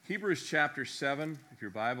Hebrews chapter 7, if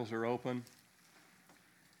your Bibles are open,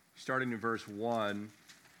 starting in verse 1.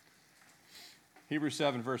 Hebrews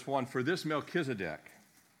 7, verse 1, "For this Melchizedek,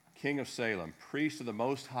 king of Salem, priest of the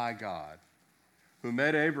Most High God, who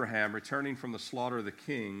met Abraham returning from the slaughter of the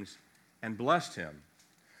kings and blessed him,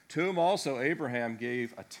 to whom also Abraham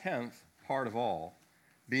gave a tenth part of all,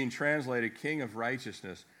 being translated king of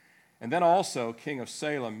righteousness, and then also king of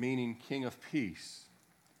Salem, meaning king of peace,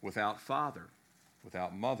 without father,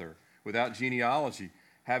 without mother, without genealogy,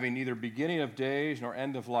 having neither beginning of days nor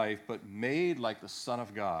end of life, but made like the Son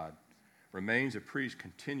of God, remains a priest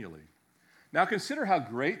continually. Now consider how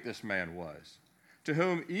great this man was, to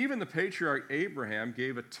whom even the patriarch Abraham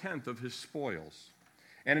gave a tenth of his spoils.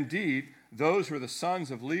 And indeed, those who are the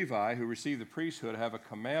sons of Levi who receive the priesthood have a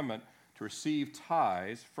commandment to receive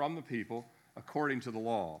tithes from the people according to the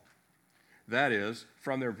law. That is,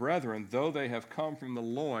 from their brethren, though they have come from the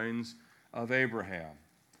loins of Abraham.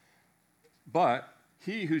 But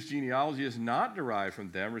he whose genealogy is not derived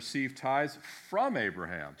from them received tithes from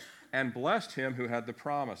Abraham and blessed him who had the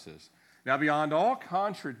promises. Now, beyond all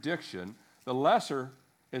contradiction, the lesser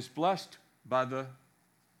is blessed by the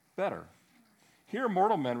better. Here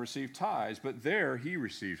mortal men receive tithes, but there he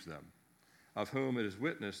receives them, of whom it is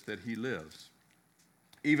witnessed that he lives.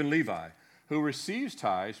 Even Levi, who receives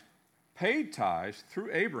tithes, paid tithes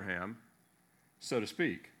through Abraham, so to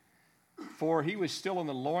speak, for he was still in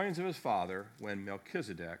the loins of his father when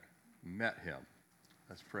Melchizedek met him."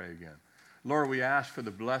 Let's pray again. Lord, we ask for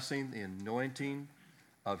the blessing, the anointing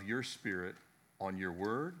of your Spirit on your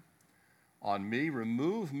word, on me.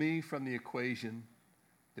 Remove me from the equation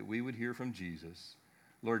that we would hear from Jesus.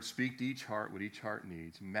 Lord, speak to each heart what each heart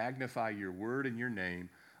needs. Magnify your word and your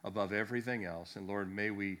name above everything else. And Lord,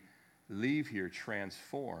 may we leave here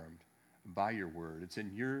transformed by your word. It's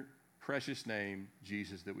in your precious name,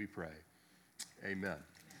 Jesus, that we pray. Amen.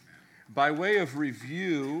 By way of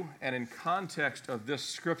review and in context of this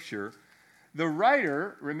scripture, the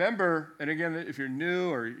writer, remember, and again, if you're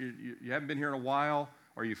new or you haven't been here in a while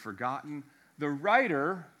or you've forgotten, the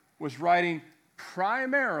writer was writing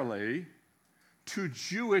primarily to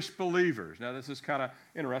Jewish believers. Now, this is kind of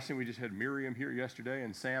interesting. We just had Miriam here yesterday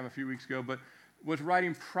and Sam a few weeks ago, but was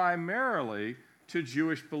writing primarily to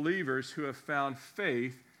Jewish believers who have found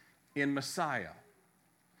faith in Messiah,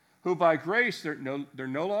 who by grace, they're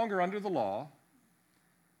no longer under the law,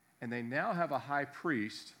 and they now have a high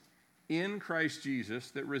priest in Christ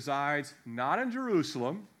Jesus that resides not in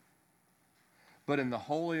Jerusalem, but in the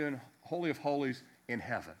Holy of Holies in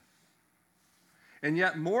heaven. And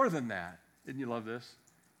yet more than that, didn't you love this?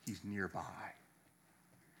 He's nearby.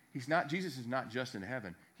 Jesus is not just in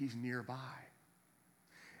heaven, he's nearby.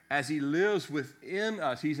 As he lives within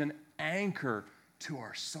us, he's an anchor to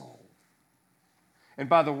our soul. And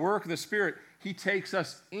by the work of the Spirit, he takes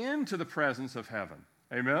us into the presence of heaven.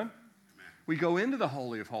 Amen? Amen? We go into the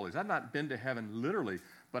Holy of Holies. I've not been to heaven literally,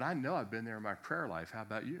 but I know I've been there in my prayer life. How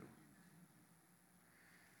about you?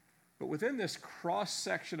 But within this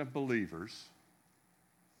cross-section of believers,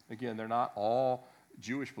 again, they're not all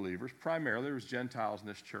Jewish believers. Primarily, there's Gentiles in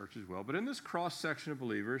this church as well. But in this cross-section of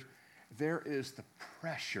believers, there is the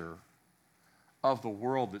pressure of the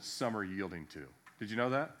world that some are yielding to. Did you know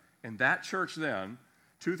that? In that church then,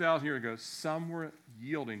 2,000 years ago, some were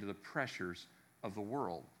yielding to the pressures of the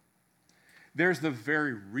world. There's the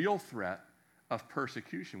very real threat of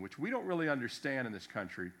persecution, which we don't really understand in this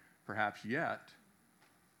country, perhaps yet,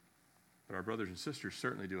 but our brothers and sisters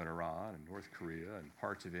certainly do in Iran and North Korea and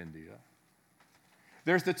parts of India.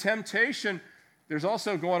 There's the temptation. There's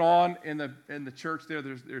also going on in the church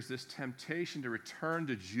there's this temptation to return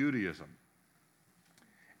to Judaism.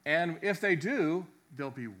 And if they do,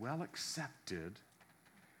 they'll be well accepted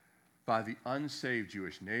by the unsaved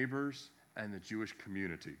Jewish neighbors and the Jewish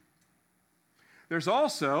community. There's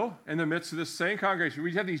also, in the midst of this same congregation,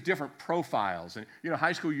 we have these different profiles. And,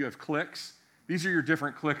 high school, you have cliques. These are your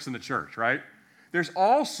different cliques in the church, right? There's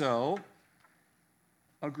also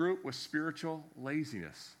a group with spiritual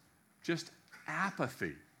laziness, just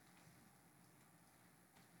apathy.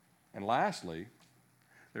 And lastly,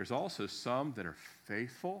 there's also some that are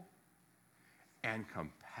faithful and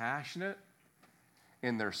compassionate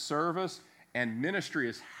in their service, and ministry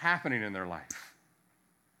is happening in their life.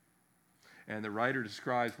 And the writer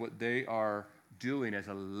describes what they are doing as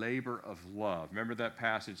a labor of love. Remember that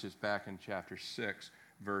passage is back in chapter 6,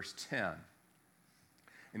 verse 10.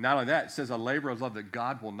 And not only that, it says a labor of love that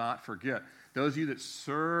God will not forget. Those of you that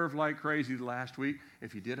served like crazy last week,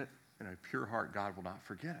 if you did it in a pure heart, God will not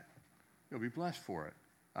forget it. You'll be blessed for it.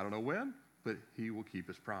 I don't know when, but he will keep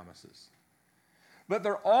his promises. But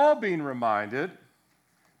they're all being reminded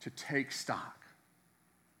to take stock.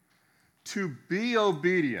 to be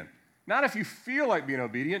obedient. Not if you feel like being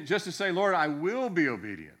obedient, just to say, Lord, I will be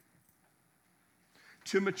obedient.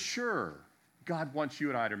 To mature. God wants you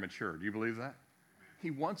and I to mature. Do you believe that?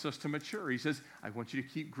 He wants us to mature. He says, I want you to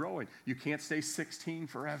keep growing. You can't stay 16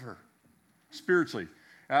 forever, spiritually.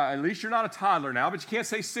 At least you're not a toddler now, but you can't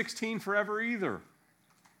stay 16 forever either.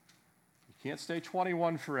 You can't stay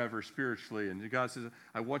 21 forever spiritually. And God says,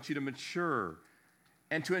 I want you to mature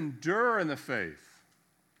and to endure in the faith.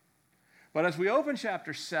 But as we open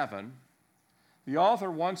chapter 7, the author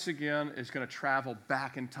once again is going to travel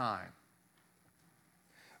back in time.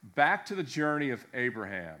 Back to the journey of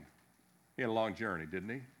Abraham. He had a long journey, didn't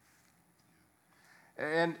he?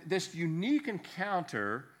 And this unique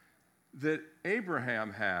encounter that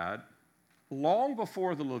Abraham had long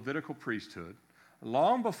before the Levitical priesthood,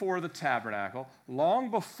 long before the tabernacle, long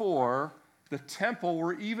before the temple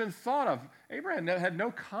were even thought of. Abraham had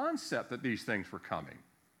no concept that these things were coming.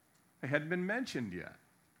 They hadn't been mentioned yet.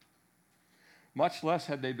 Much less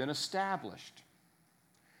had they been established.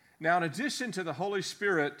 Now, in addition to the Holy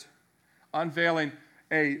Spirit unveiling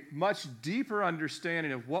a much deeper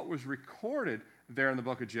understanding of what was recorded there in the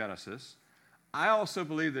book of Genesis, I also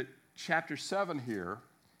believe that chapter 7 here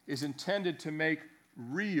is intended to make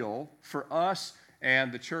real for us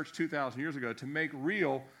and the church 2,000 years ago, to make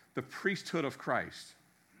real the priesthood of Christ.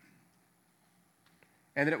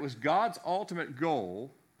 And that it was God's ultimate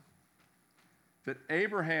goal that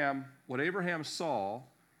what Abraham saw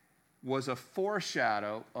was a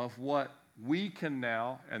foreshadow of what we can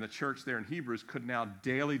now, and the church there in Hebrews, could now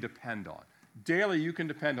daily depend on. Daily you can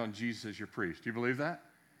depend on Jesus as your priest. Do you believe that?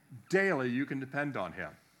 Daily you can depend on him.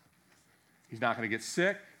 He's not going to get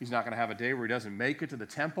sick. He's not going to have a day where he doesn't make it to the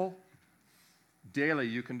temple. Daily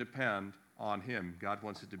you can depend on him. God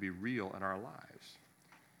wants it to be real in our lives.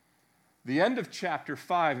 The end of chapter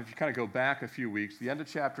 5, if you kind of go back a few weeks, the end of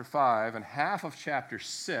chapter 5 and half of chapter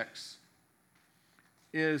 6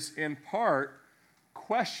 is in part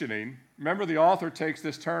questioning. Remember, the author takes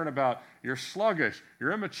this turn about you're sluggish,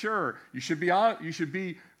 you're immature, you should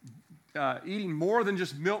be eating more than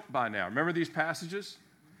just milk by now. Remember these passages?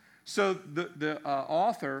 So the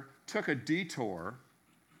author took a detour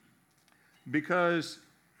because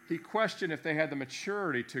he questioned if they had the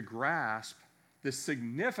maturity to grasp the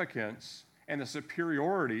significance and the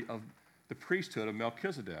superiority of the priesthood of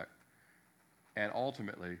Melchizedek and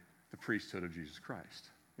ultimately the priesthood of Jesus Christ.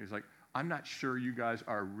 He's like, I'm not sure you guys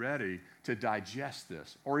are ready to digest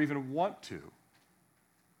this or even want to.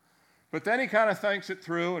 But then he kind of thinks it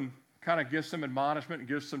through and kind of gives some admonishment and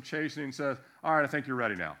gives some chastening and says, all right, I think you're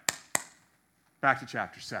ready now. Back to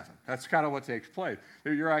chapter 7. That's kind of what takes place.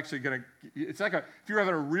 You're actually going to, it's like if you're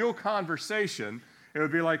having a real conversation, it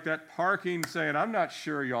would be like that parking saying, I'm not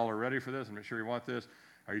sure y'all are ready for this. I'm not sure you want this.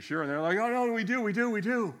 Are you sure? And they're like, oh, no, we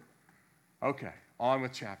do. Okay, on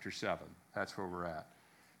with chapter 7. That's where we're at.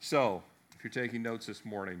 So, if you're taking notes this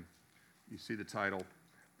morning, you see the title,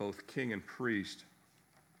 Both King and Priest.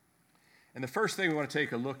 And the first thing we want to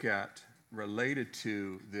take a look at related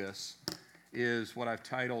to this is what I've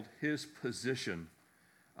titled His Position.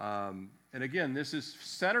 And again, this is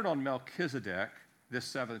centered on Melchizedek,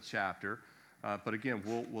 this 7th chapter. But again,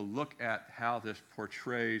 we'll look at how this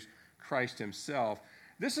portrays Christ himself.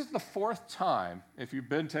 This is the 4th time, if you've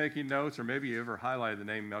been taking notes, or maybe you ever highlighted the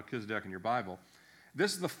name Melchizedek in your Bible,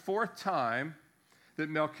 this is the 4th time that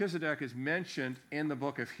Melchizedek is mentioned in the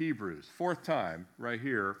book of Hebrews. 4th time, right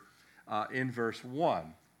here in verse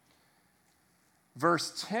 1.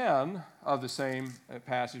 Verse 10 of the same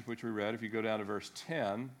passage which we read, if you go down to verse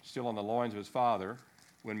 10, still on the loins of his father,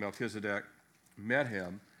 when Melchizedek met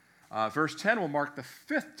him, verse 10 will mark the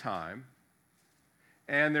 5th time,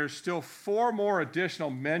 and there's still 4 more additional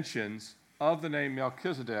mentions of the name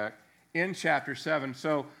Melchizedek in chapter 7.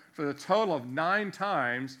 So for the total of 9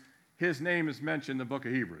 times, his name is mentioned in the book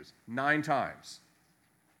of Hebrews. 9 times.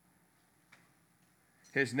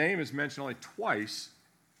 His name is mentioned only twice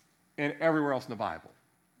and everywhere else in the Bible,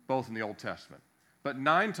 both in the Old Testament. But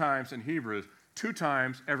 9 times in Hebrews, 2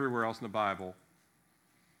 times everywhere else in the Bible.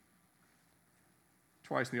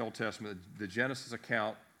 Twice in the Old Testament, the Genesis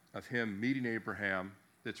account of him meeting Abraham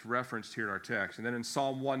that's referenced here in our text. And then in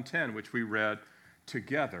Psalm 110, which we read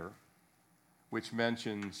together, which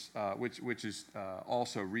mentions, which is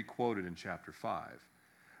also requoted in chapter 5.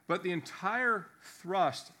 But the entire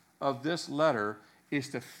thrust of this letter is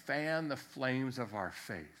to fan the flames of our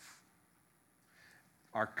faith,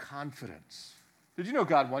 our confidence. Did you know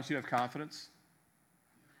God wants you to have confidence?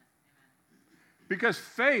 Because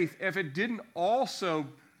faith, if it didn't also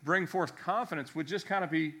bring forth confidence, would just kind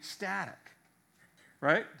of be static,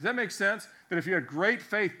 right? Does that make sense? That if you had great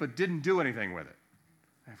faith but didn't do anything with it,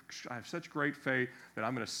 I have such great faith that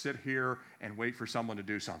I'm going to sit here and wait for someone to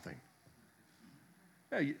do something.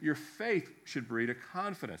 Yeah, your faith should breed a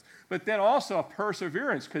confidence. But then also a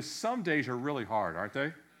perseverance, because some days are really hard, aren't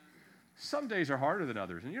they? Some days are harder than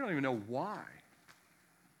others, and you don't even know why.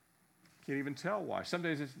 Can't even tell why. Some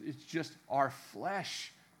days it's just our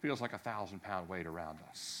flesh feels like a 1,000-pound weight around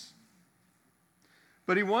us.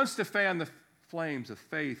 But he wants to fan the flames of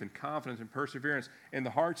faith and confidence and perseverance in the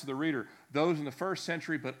hearts of the reader, those in the first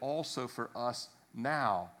century, but also for us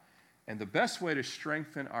now. And the best way to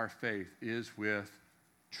strengthen our faith is with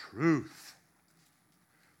truth.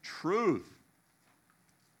 Truth.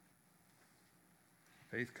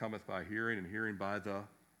 Faith cometh by hearing, and hearing by the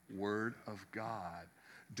word of God.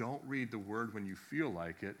 Don't read the word when you feel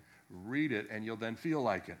like it. Read it, and you'll then feel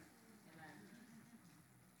like it.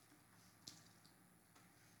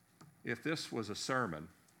 If this was a sermon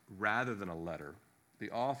rather than a letter, the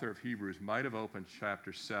author of Hebrews might have opened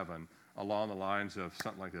chapter 7 along the lines of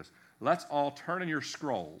something like this. Let's all turn in your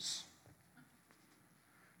scrolls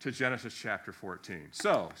to Genesis chapter 14.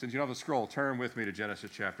 So, since you don't have the scroll, turn with me to Genesis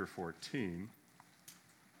chapter 14.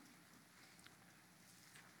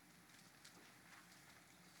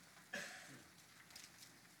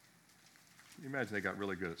 You imagine they got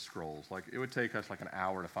really good at scrolls. Like, it would take us like an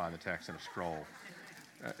hour to find the text in a scroll.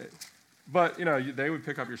 But, they would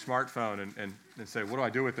pick up your smartphone and say, what do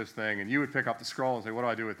I do with this thing? And you would pick up the scroll and say, what do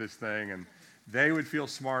I do with this thing? And they would feel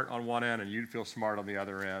smart on one end, and you'd feel smart on the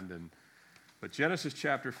other end. But Genesis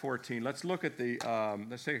chapter 14, let's take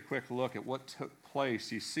a quick look at what took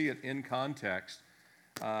place. You see it in context,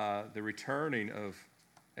 the returning of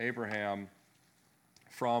Abraham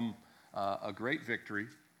from a great victory,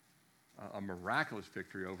 a miraculous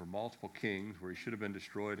victory over multiple kings where he should have been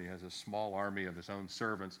destroyed. He has a small army of his own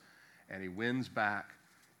servants, and he wins back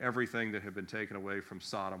everything that had been taken away from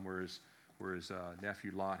Sodom, where his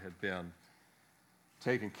nephew Lot had been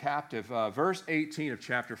taken captive. Verse 18 of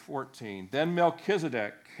chapter 14, then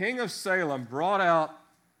Melchizedek, king of Salem, brought out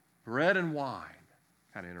bread and wine.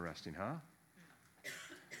 Kind of interesting, huh?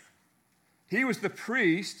 He was the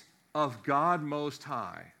priest of God Most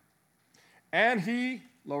High. And he,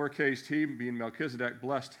 lowercase t, being Melchizedek,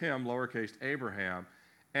 blessed him, lowercase Abraham,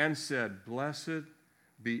 and said, blessed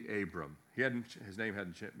be Abram. His name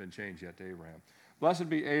hadn't been changed yet to Abraham. Blessed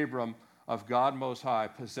be Abram of God Most High,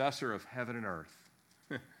 possessor of heaven and earth.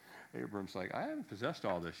 Abram's like, I haven't possessed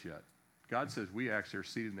all this yet. God says we actually are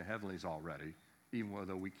seated in the heavenlies already, even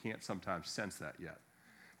though we can't sometimes sense that yet.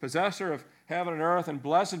 Possessor of heaven and earth, and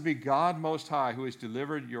blessed be God Most High, who has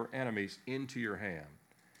delivered your enemies into your hand.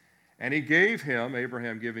 And he gave him,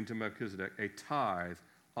 Abraham giving to Melchizedek, a tithe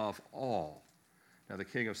of all. Now the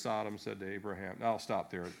king of Sodom said to Abraham, I'll stop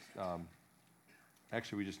there.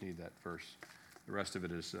 Actually, we just need that verse. The rest of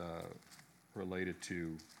it is related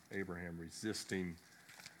to Abraham resisting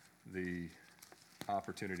the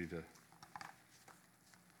opportunity to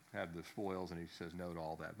have the spoils, and he says no to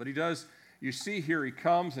all that. But he does, you see here, he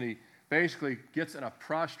comes and he basically gets in a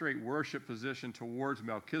prostrate worship position towards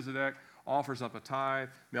Melchizedek, offers up a tithe.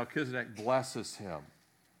 Melchizedek blesses him.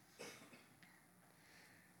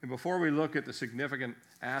 And before we look at the significant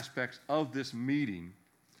aspects of this meeting,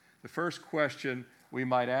 the first question we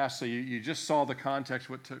might ask, so you just saw the context,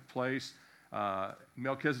 what took place.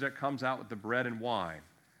 Melchizedek comes out with the bread and wine,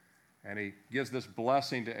 and he gives this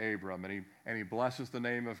blessing to Abram, and he blesses the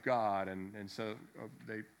name of God, and so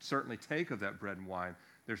they certainly take of that bread and wine.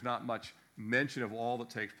 There's not much mention of all that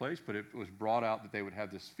takes place, but it was brought out that they would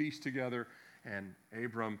have this feast together, and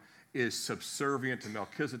Abram is subservient to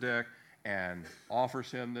Melchizedek and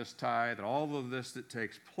offers him this tithe and all of this that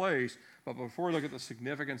takes place. But before we look at the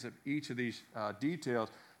significance of each of these details,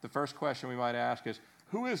 the first question we might ask is,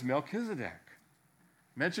 who is Melchizedek?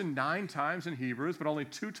 Mentioned 9 times in Hebrews, but only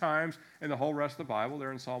 2 times in the whole rest of the Bible.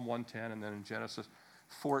 They're in Psalm 110 and then in Genesis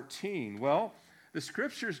 14. Well, the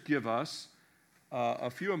scriptures give us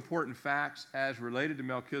a few important facts as related to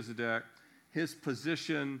Melchizedek, his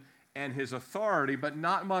position and his authority, but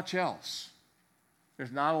not much else.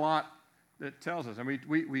 There's not a lot that tells us. I mean,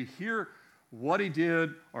 we hear what he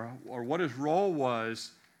did or what his role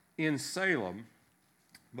was in Salem,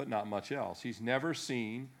 but not much else. He's never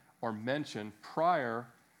seen or mentioned prior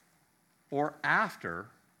or after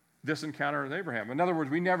this encounter with Abraham. In other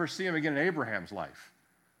words, we never see him again in Abraham's life.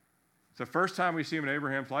 It's the first time we see him in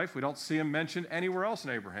Abraham's life. We don't see him mentioned anywhere else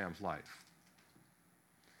in Abraham's life.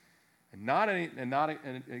 And not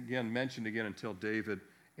again mentioned again until David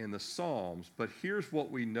in the Psalms. But here's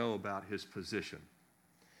what we know about his position.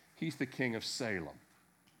 He's the king of Salem.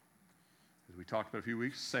 As we talked about a few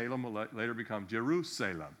weeks, Salem will later become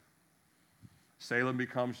Jerusalem. Salem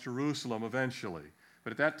becomes Jerusalem eventually.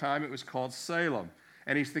 But at that time, it was called Salem.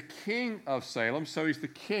 And he's the king of Salem, so he's the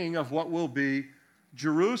king of what will be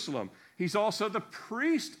Jerusalem. He's also the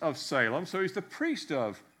priest of Salem, so he's the priest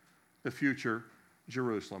of the future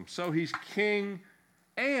Jerusalem. So he's king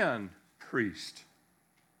and priest.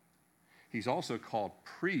 He's also called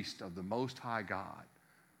priest of the Most High God.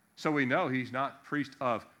 So we know he's not priest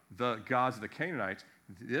of the gods of the Canaanites.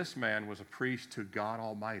 This man was a priest to God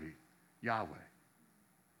Almighty, Yahweh.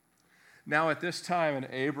 Now, at this time in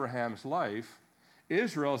Abraham's life,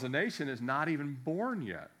 Israel as a nation is not even born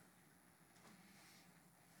yet.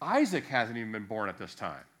 Isaac hasn't even been born at this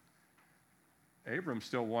time. Abram's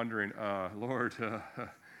still wondering, Lord,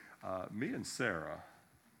 me and Sarah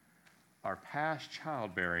are past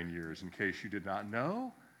childbearing years, in case you did not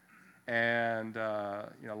know. And,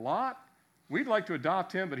 Lot, we'd like to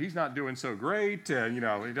adopt him, but he's not doing so great. He doesn't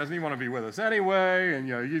even want to be with us anyway. And,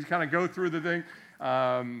 you kind of go through the thing.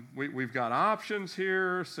 We've got options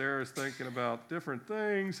here. Sarah's thinking about different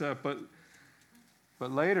things. But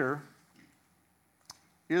later,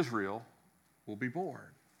 Israel will be born.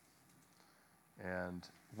 And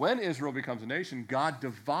when Israel becomes a nation, God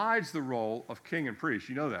divides the role of king and priest.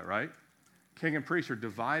 You know that, right? King and priest are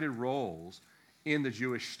divided roles in the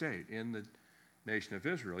Jewish state, in the nation of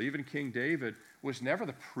Israel. Even King David was never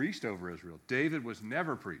the priest over Israel. David was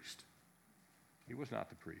never priest. He was not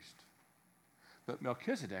the priest. But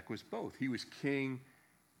Melchizedek was both. He was king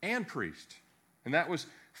and priest. And that was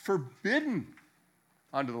forbidden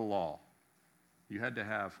under the law. You had to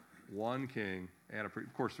have one king and a priest.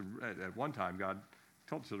 Of course, at one time, God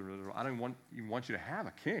told the children of Israel, I don't even want you to have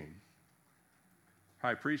a king.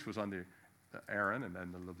 High priest was under Aaron and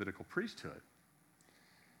then the Levitical priesthood.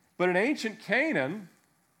 But in ancient Canaan,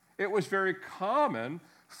 it was very common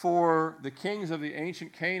for the kings of the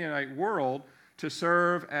ancient Canaanite world to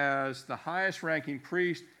serve as the highest ranking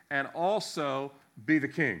priest and also be the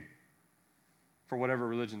king for whatever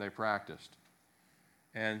religion they practiced.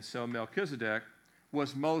 And so Melchizedek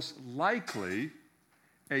was most likely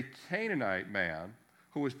a Canaanite man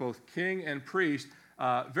who was both king and priest,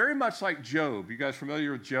 very much like Job. You guys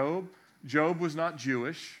familiar with Job? Job was not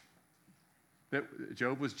Jewish.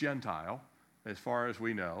 Job was Gentile, as far as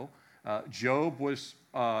we know. Job was,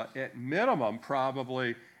 at minimum,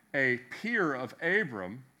 probably a peer of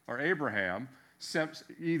Abraham,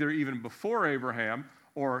 either even before Abraham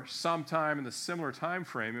or sometime in the similar time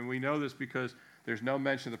frame. And we know this because there's no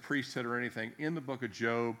mention of the priesthood or anything in the book of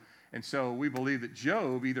Job. And so we believe that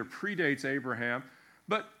Job either predates Abraham,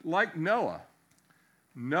 but like Noah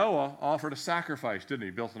offered a sacrifice, didn't he?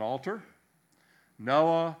 Built an altar.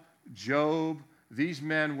 Noah, Job, these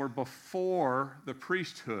men were before the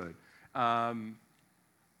priesthood. And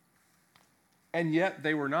yet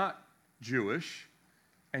they were not Jewish,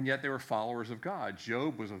 and yet they were followers of God.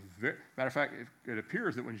 Job was matter of fact, it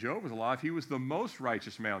appears that when Job was alive, he was the most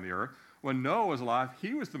righteous man on the earth. When Noah was alive,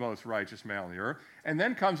 he was the most righteous man on the earth. And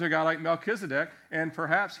then comes a guy like Melchizedek, and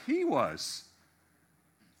perhaps he was,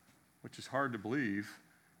 which is hard to believe.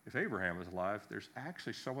 If Abraham was alive, there's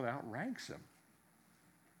actually someone that outranks him.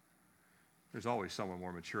 There's always someone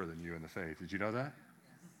more mature than you in the faith. Did you know that?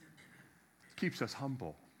 It keeps us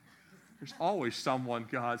humble. There's always someone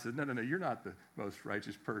God says, no, you're not the most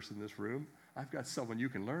righteous person in this room. I've got someone you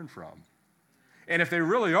can learn from. And if they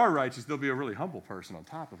really are righteous, they'll be a really humble person on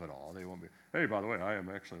top of it all. They won't be, hey, by the way, I am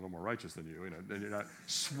actually a little more righteous than you. And you're not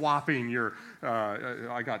swapping your,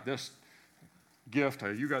 I got this gift,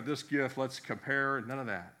 you got this gift, let's compare. None of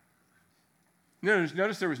that.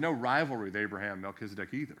 Notice there was no rivalry with Abraham and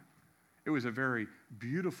Melchizedek either. It was a very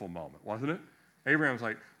beautiful moment, wasn't it?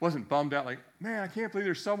 Abraham wasn't bummed out like, man, I can't believe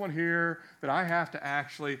there's someone here that I have to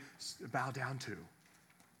actually bow down to.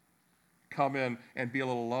 Come in and be a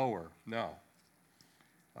little lower. No.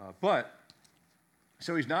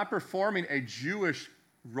 So he's not performing a Jewish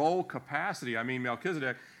role capacity. I mean,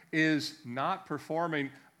 Melchizedek is not performing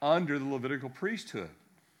under the Levitical priesthood.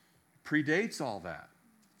 Predates all that.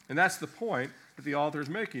 And that's the point that the author is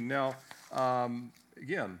making. Now,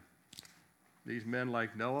 again, these men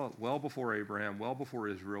like Noah, well before Abraham, well before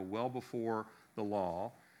Israel, well before the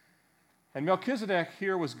law. And Melchizedek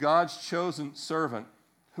here was God's chosen servant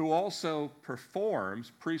who also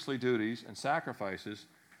performs priestly duties and sacrifices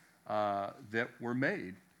that were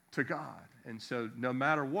made to God. And so no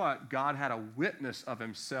matter what, God had a witness of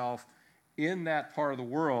himself in that part of the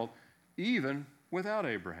world, even without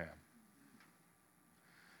Abraham.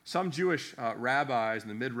 Some Jewish rabbis in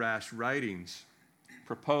the Midrash writings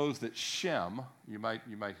propose that Shem, you might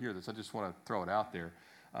hear this, I just want to throw it out there.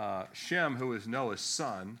 Shem, who is Noah's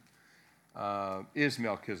son, is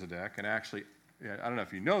Melchizedek, and actually, I don't know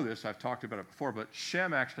if you know this, I've talked about it before, but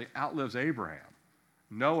Shem actually outlives Abraham.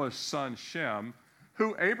 Noah's son Shem,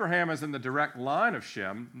 who Abraham is in the direct line of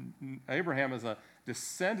Shem. Abraham is a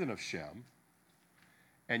descendant of Shem.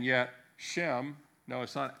 And yet Shem,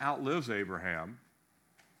 Noah's son, outlives Abraham.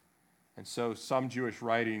 And so some Jewish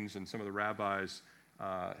writings and some of the rabbis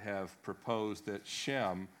have proposed that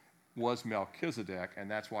Shem was Melchizedek, and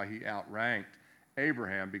that's why he outranked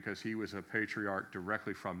Abraham, because he was a patriarch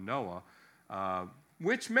directly from Noah,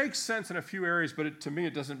 which makes sense in a few areas, but to me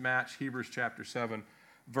it doesn't match Hebrews chapter 7,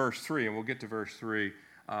 verse 3, and we'll get to verse 3.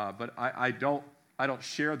 But I don't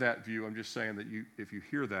share that view. I'm just saying that if you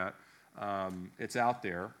hear that, it's out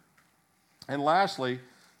there. And lastly,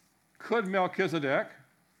 could Melchizedek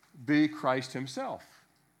be Christ himself?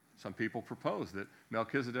 Some people propose that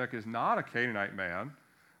Melchizedek is not a Canaanite man,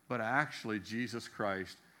 but actually Jesus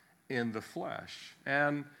Christ in the flesh.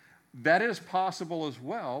 And that is possible as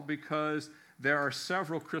well, because there are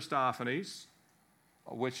several Christophanies,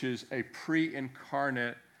 which is a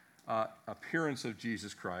pre-incarnate appearance of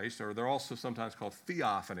Jesus Christ, or they're also sometimes called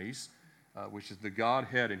theophanies, which is the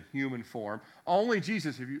Godhead in human form. Only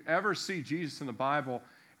Jesus, if you ever see Jesus in the Bible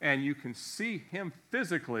and you can see him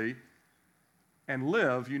physically and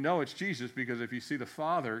live, you know it's Jesus, because if you see the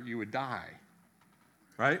Father, you would die.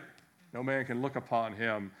 Right? No man can look upon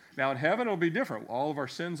him. Now in heaven it'll be different. All of our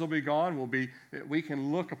sins will be gone. We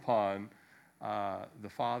can look upon the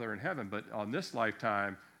Father in heaven. But on this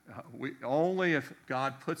lifetime, only if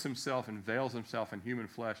God puts himself and veils himself in human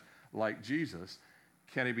flesh like Jesus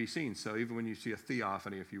can he be seen. So even when you see a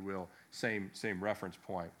theophany, if you will, same reference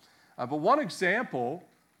point. But one example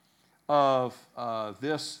of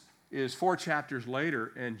this is 4 chapters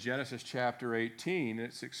later in Genesis chapter 18.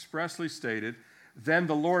 It's expressly stated, "Then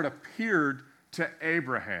the Lord appeared to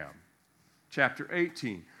Abraham." Chapter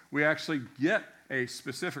 18. We actually get a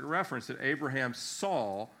specific reference that Abraham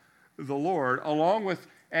saw the Lord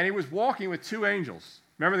and he was walking with 2 angels.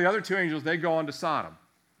 Remember the other 2 angels, they go on to Sodom.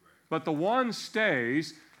 But the one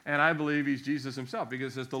stays, and I believe he's Jesus himself,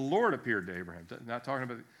 because it says the Lord appeared to Abraham. Not talking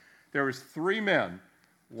about, there was 3 men.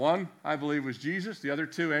 One, I believe, was Jesus. The other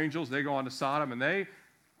 2 angels, they go on to Sodom, and they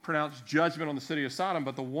pronounce judgment on the city of Sodom,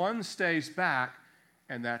 but the one stays back,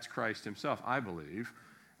 and that's Christ himself, I believe,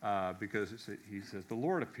 because he says the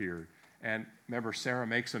Lord appeared. And remember, Sarah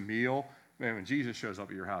makes a meal. Man, when Jesus shows up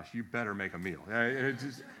at your house, you better make a meal.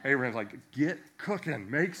 Abraham's like, get cooking.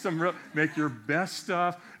 Make your best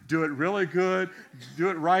stuff. Do it really good. Do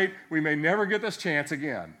it right. We may never get this chance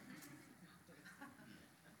again.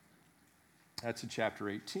 That's in chapter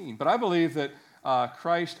 18. But I believe that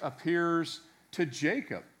Christ appears to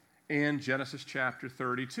Jacob in Genesis chapter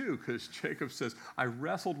 32, because Jacob says, I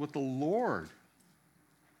wrestled with the Lord.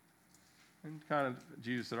 And kind of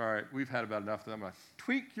Jesus said, all right, we've had about enough of them. I'm going to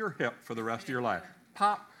tweak your hip for the rest of your life.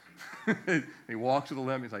 Pop. He walks to the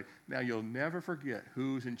limb. He's like, now you'll never forget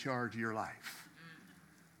who's in charge of your life.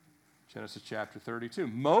 Genesis chapter 32.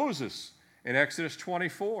 Moses in Exodus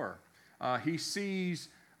 24. He sees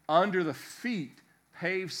under the feet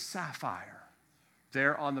paved sapphire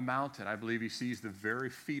there on the mountain. I believe he sees the very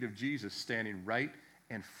feet of Jesus standing right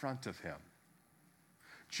in front of him.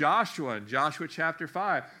 Joshua in Joshua chapter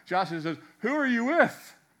 5. Joshua says, who are you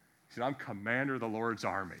with? He said, I'm commander of the Lord's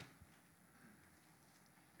army.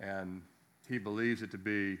 And he believes it to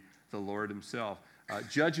be the Lord himself.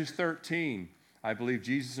 Judges 13. I believe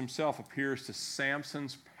Jesus himself appears to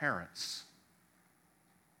Samson's parents.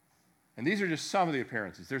 And these are just some of the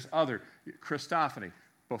appearances. There's other. Christophany.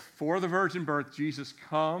 Before the virgin birth, Jesus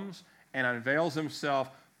comes and unveils himself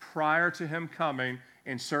prior to him coming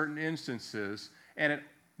in certain instances. And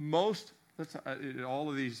all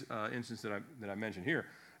of these instances that I mentioned here,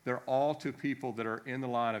 they're all to people that are in the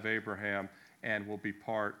line of Abraham and will be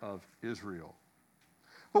part of Israel.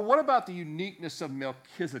 But what about the uniqueness of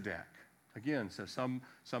Melchizedek? Again, so some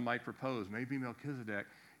might propose maybe Melchizedek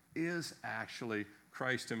is actually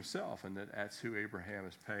Christ himself, and that's who Abraham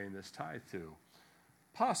is paying this tithe to.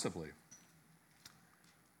 Possibly.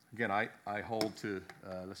 Again, I hold to,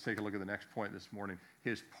 let's take a look at the next point this morning,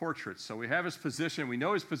 his portrait. So we have his position. We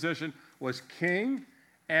know his position was king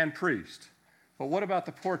and priest. But what about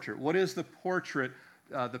the portrait? What is the portrait,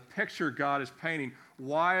 the picture God is painting?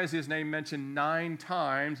 Why is his name mentioned 9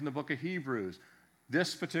 times in the book of Hebrews?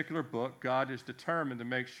 This particular book, God is determined to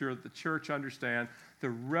make sure that the church understands the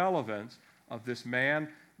relevance of this man,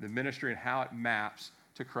 the ministry, and how it maps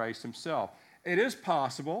to Christ himself. It is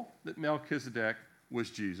possible that Melchizedek was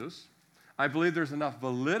Jesus. I believe there's enough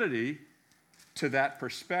validity to that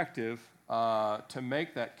perspective to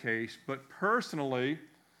make that case, but personally,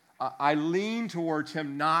 I lean towards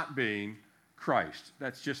him not being Christ.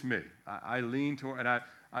 That's just me. I lean toward, and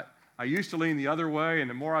I I used to lean the other way, and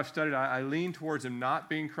the more I've studied, I lean towards him not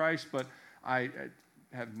being Christ, but I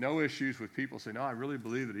have no issues with people saying, no, I really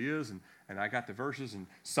believe that he is, and I got the verses, and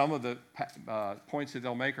some of the points that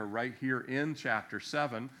they'll make are right here in chapter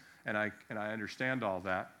 7, and I understand all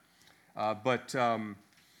that. But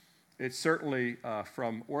it's certainly,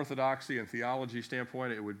 from orthodoxy and theology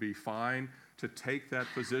standpoint, it would be fine to take that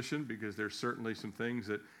position, because there's certainly some things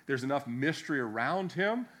that, there's enough mystery around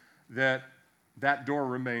him that door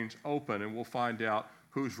remains open, and we'll find out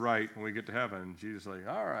who's right when we get to heaven. And Jesus is like,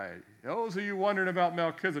 all right, those of you wondering about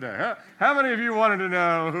Melchizedek, huh? How many of you wanted to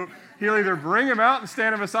know who? He'll either bring him out and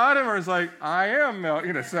stand him beside him, or it's like, I am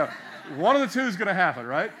Melchizedek. So one of the two is going to happen,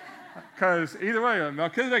 right? Because either way,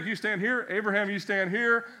 Melchizedek, you stand here. Abraham, you stand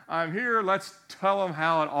here. I'm here. Let's tell them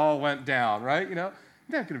how it all went down, right? Isn't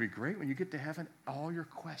that going to be great when you get to heaven? All your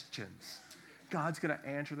questions, God's going to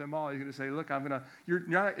answer them all. He's going to say, look, it's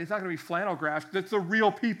not going to be flannel graphs. That's the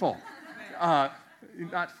real people.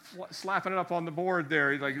 Not slapping it up on the board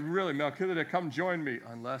there. He's like, really, Melchizedek, come join me,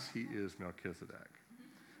 unless he is Melchizedek.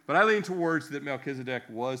 But I lean towards that Melchizedek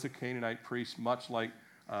was a Canaanite priest, much like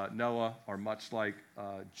Noah, or much like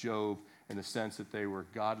Job, in the sense that they were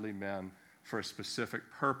godly men for a specific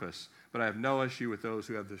purpose. But I have no issue with those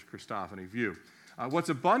who have this Christophany view. What's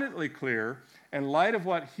abundantly clear, in light of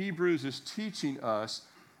what Hebrews is teaching us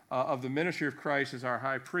of the ministry of Christ as our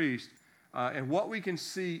high priest, and what we can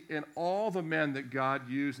see in all the men that God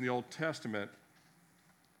used in the Old Testament,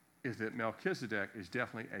 is that Melchizedek is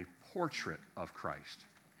definitely a portrait of Christ.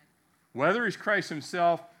 Whether he's Christ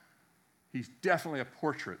himself, he's definitely a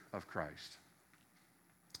portrait of Christ.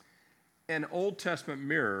 An Old Testament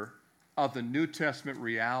mirror of the New Testament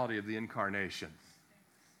reality of the incarnation.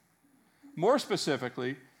 More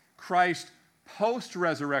specifically, Christ's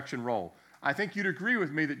post-resurrection role. I think you'd agree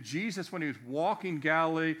with me that Jesus, when he was walking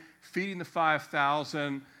Galilee, feeding the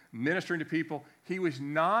 5,000, ministering to people, he was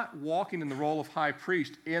not walking in the role of high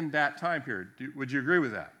priest in that time period. Would you agree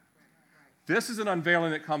with that? This is an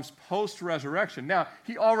unveiling that comes post-resurrection. Now,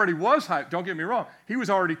 he already was high, don't get me wrong, he was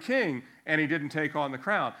already king, and he didn't take on the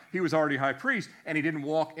crown. He was already high priest, and he didn't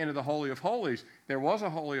walk into the Holy of Holies. There was a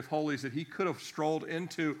Holy of Holies that he could have strolled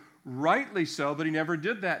into, rightly so, but he never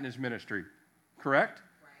did that in his ministry. Correct?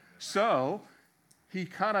 Right. So, he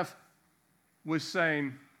kind of was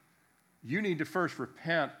saying, you need to first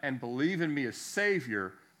repent and believe in me as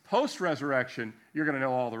Savior. Post-resurrection, you're going to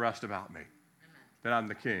know all the rest about me. Amen. That I'm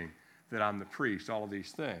the king, that I'm the priest, all of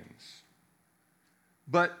these things.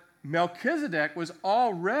 But Melchizedek was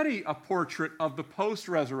already a portrait of the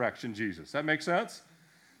post-resurrection Jesus. That make sense?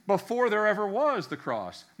 Before there ever was the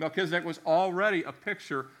cross, Melchizedek was already a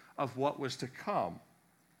picture of what was to come.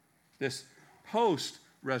 This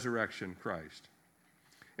post-resurrection Christ.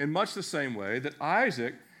 In much the same way that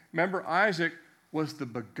Isaac, remember Isaac was the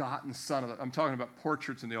begotten son of I'm talking about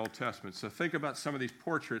portraits in the Old Testament. So think about some of these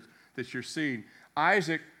portraits that you're seeing.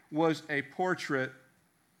 Isaac was a portrait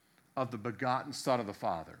of the begotten son of the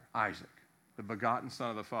Father. Isaac, the begotten son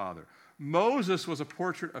of the Father. Moses was a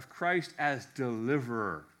portrait of Christ as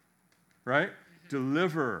deliverer, right? Mm-hmm.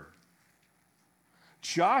 Deliverer.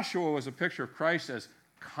 Joshua was a picture of Christ as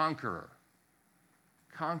conqueror.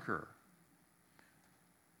 Conqueror.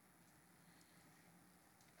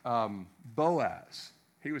 Boaz,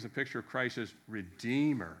 he was a picture of Christ as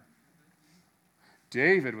redeemer.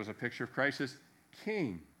 David was a picture of Christ as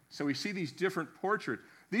king. So we see these different portraits.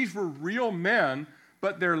 These were real men,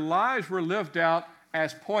 but their lives were lived out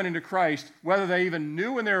as pointing to Christ, whether they even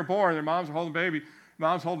knew when they were born, their moms were holding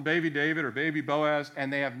baby David or baby Boaz,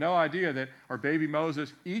 and they have no idea that, or baby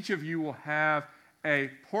Moses, each of you will have a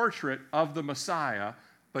portrait of the Messiah,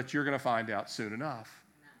 but you're going to find out soon enough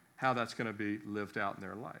how that's going to be lived out in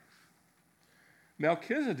their life.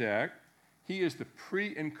 Melchizedek, he is the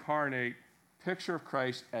pre-incarnate picture of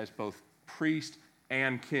Christ as both priest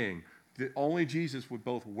and king. Only Jesus would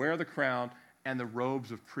both wear the crown and the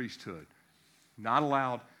robes of priesthood. Not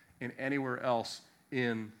allowed in anywhere else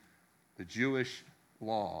in the Jewish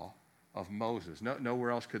law of Moses.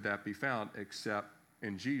 Nowhere else could that be found except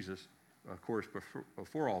in Jesus. Of course,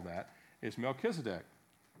 before all that is Melchizedek.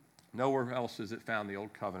 Nowhere else is it found in the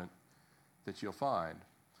Old Covenant that you'll find.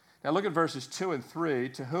 Now look at verses 2 and 3.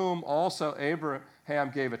 To whom also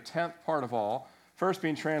Abraham gave a tenth part of all, first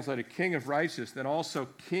being translated king of righteousness, then also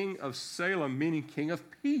king of Salem, meaning king of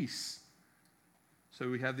peace. So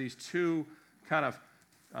we have these two kind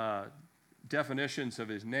of definitions of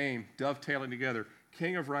his name dovetailing together,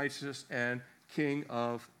 king of righteousness and king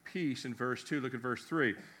of peace in verse 2. Look at verse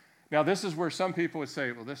 3. Now this is where some people would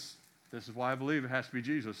say, well, this is why I believe it has to be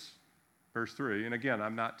Jesus. Verse 3, and again,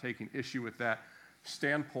 I'm not taking issue with that.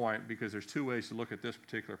 standpoint, because there's two ways to look at this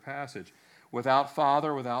particular passage. Without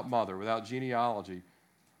father, without mother, without genealogy,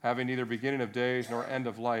 having neither beginning of days nor end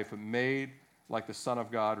of life, but made like the Son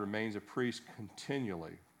of God, remains a priest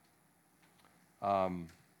continually.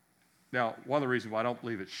 Now, one of the reasons why I don't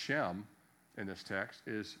believe it's Shem in this text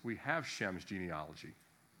is we have Shem's genealogy.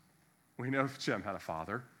 We know Shem had a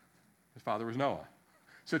father. His father was Noah.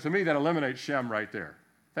 So to me, that eliminates Shem right there.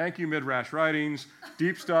 Thank you, Midrash writings,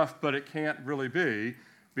 deep stuff, but it can't really be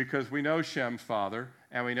because we know Shem's father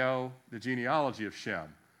and we know the genealogy of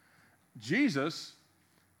Shem. Jesus,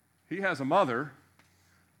 he has a mother,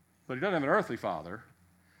 but he doesn't have an earthly father.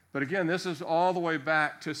 But again, this is all the way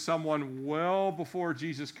back to someone well before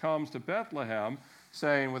Jesus comes to Bethlehem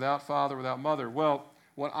saying, without father, without mother. Well,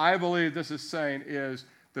 what I believe this is saying is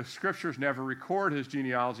the scriptures never record his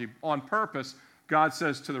genealogy on purpose. God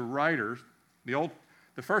says to the writers,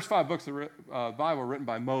 the first 5 books of the Bible were written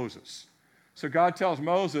by Moses. So God tells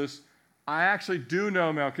Moses, I actually do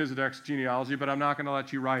know Melchizedek's genealogy, but I'm not going to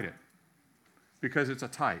let you write it because it's a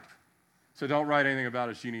type. So don't write anything about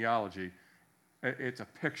his genealogy. It's a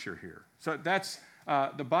picture here. So that's,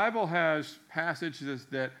 the Bible has passages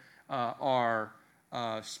that are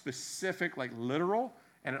specific, like literal,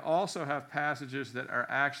 and it also have passages that are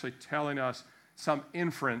actually telling us some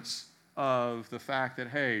inference of the fact that,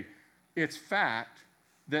 hey, it's fact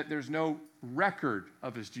that there's no record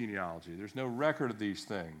of his genealogy. There's no record of these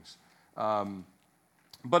things.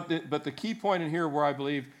 But the key point in here where I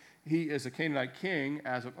believe he is a Canaanite king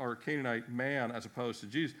or a Canaanite man as opposed to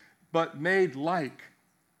Jesus, but made like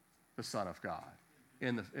the Son of God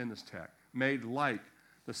in this text. Made like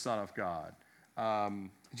the Son of God.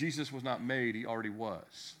 Jesus was not made, he already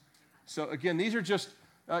was. So again, these are just,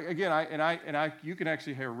 you can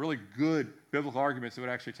actually hear really good biblical arguments that would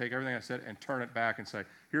actually take everything I said and turn it back and say,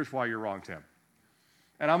 here's why you're wrong, Tim.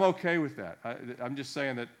 And I'm okay with that. I'm just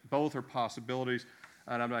saying that both are possibilities,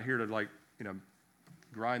 and I'm not here to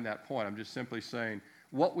grind that point. I'm just simply saying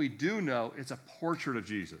what we do know, it's a portrait of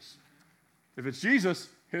Jesus. If it's Jesus,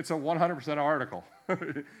 it's a 100% article.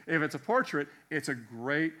 If it's a portrait, it's a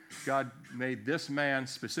great, God made this man,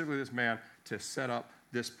 specifically this man, to set up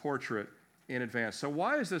this portrait in advance. So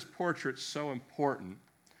why is this portrait so important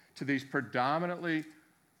to these predominantly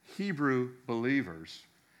Hebrew believers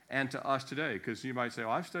and to us today? Because you might say,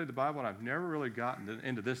 well, I've studied the Bible and I've never really gotten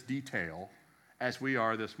into this detail as we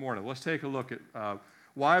are this morning. Let's take a look at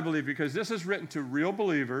why I believe, because this is written to real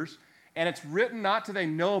believers, and it's written not to they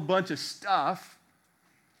know a bunch of stuff,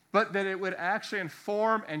 but that it would actually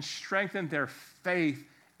inform and strengthen their faith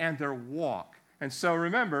and their walk. And so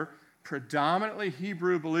remember, predominantly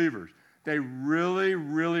Hebrew believers, they really,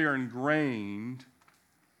 really are ingrained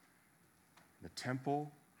in the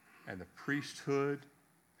temple and the priesthood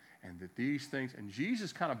and these things. And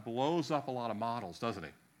Jesus kind of blows up a lot of models, doesn't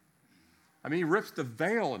he? I mean, he rips the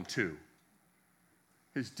veil in two.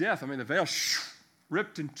 His death, the veil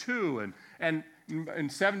ripped in two. And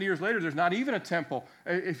 70 years later, there's not even a temple.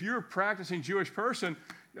 If you're a practicing Jewish person,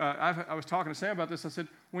 I was talking to Sam about this. I said,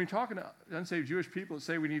 when you're talking to unsaved Jewish people that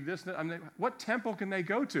say we need this, what temple can they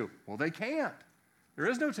go to? Well, they can't. There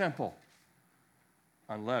is no temple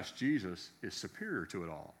unless Jesus is superior to it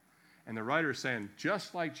all. And the writer is saying,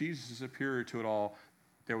 just like Jesus is superior to it all,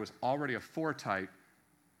 there was already a foretype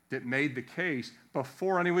that made the case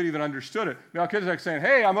before anyone even understood it. Melchizedek's saying,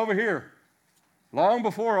 hey, I'm over here. Long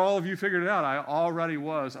before all of you figured it out, I already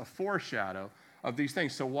was a foreshadow of these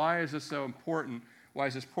things. So why is this so important? Why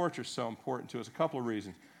is this portrait so important to us? A couple of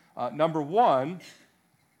reasons. Number one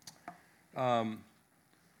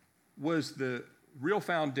was the real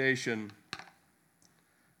foundation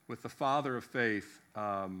with the father of faith.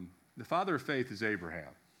 The father of faith is Abraham,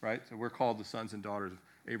 right? So we're called the sons and daughters of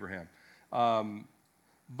Abraham.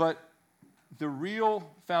 But the real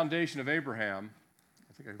foundation of Abraham,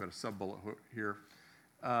 I think I've got a sub-bullet here.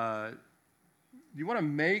 You want to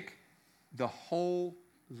make the whole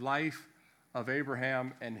life of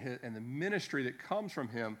Abraham and the ministry that comes from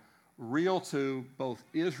him real to both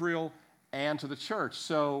Israel and to the church.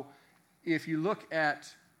 So if you look at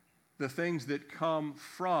the things that come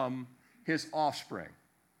from his offspring,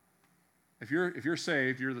 if you're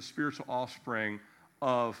saved, you're the spiritual offspring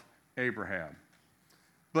of Abraham.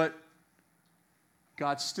 But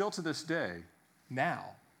God still to this day, now,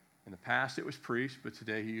 in the past it was priests, but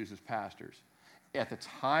today he uses pastors. At the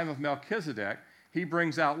time of Melchizedek, he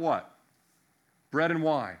brings out what? Bread and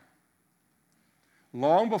wine.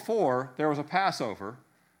 Long before there was a Passover,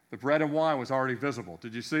 the bread and wine was already visible.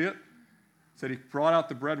 Did you see it? It said he brought out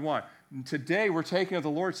the bread and wine. And today we're taking of the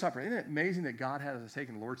Lord's Supper. Isn't it amazing that God has us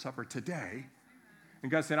taking the Lord's Supper today?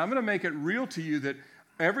 And God said, I'm going to make it real to you that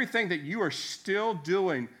Everything that you are still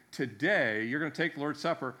doing today, you're going to take the Lord's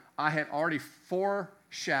Supper. I had already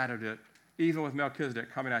foreshadowed it, even with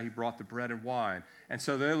Melchizedek coming out. He brought the bread and wine. And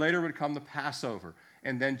so then later would come the Passover.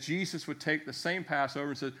 And then Jesus would take the same Passover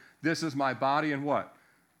and say, this is my body and what?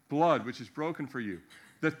 Blood, which is broken for you.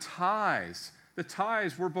 The tithes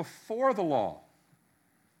were before the law.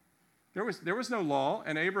 There was no law,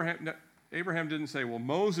 and Abraham didn't say, well,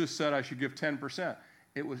 Moses said I should give 10%.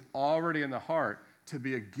 It was already in the heart to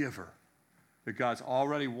be a giver. That God's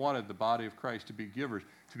already wanted the body of Christ to be givers,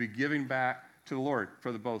 to be giving back to the Lord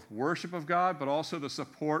for the both worship of God, but also the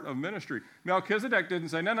support of ministry. Melchizedek didn't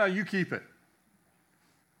say, no, you keep it.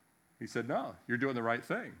 He said, no, you're doing the right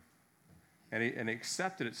thing. And he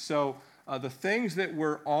accepted it. So the things that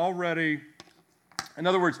were already, in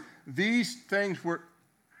other words, these things were,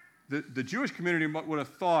 the Jewish community would have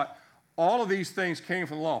thought all of these things came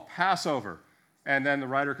from the law. Passover. And then the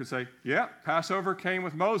writer could say, yeah, Passover came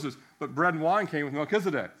with Moses, but bread and wine came with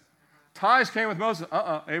Melchizedek. Tithes came with Moses.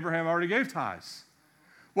 Abraham already gave tithes.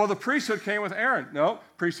 Well, the priesthood came with Aaron. No,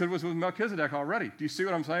 priesthood was with Melchizedek already. Do you see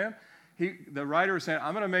what I'm saying? The writer is saying,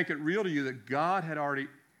 I'm going to make it real to you that God had already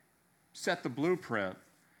set the blueprint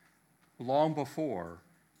long before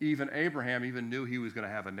even Abraham even knew he was going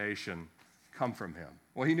to have a nation come from him.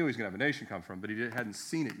 Well, he knew he was going to have a nation come from him, but he hadn't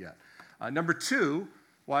seen it yet. Number two,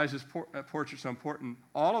 why is this portrait so important?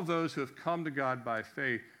 All of those who have come to God by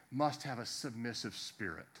faith must have a submissive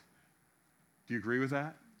spirit. Do you agree with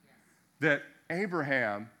that? Yes. That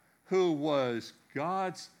Abraham, who was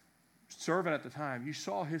God's servant at the time, you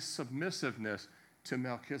saw his submissiveness to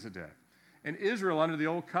Melchizedek. And Israel, under the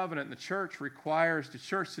Old Covenant, and the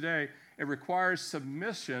church today, it requires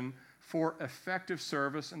submission for effective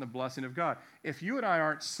service and the blessing of God. If you and I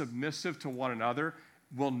aren't submissive to one another,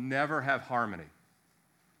 we'll never have harmony.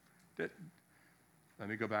 Let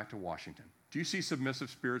me go back to Washington. Do you see submissive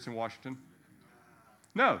spirits in Washington?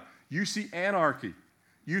 No. You see anarchy.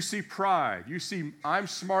 You see pride. You see, I'm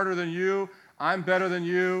smarter than you. I'm better than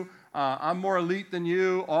you. I'm more elite than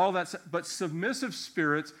you. All that. But submissive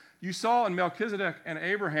spirits, you saw in Melchizedek and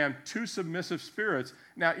Abraham, two submissive spirits.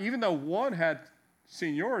 Now, even though one had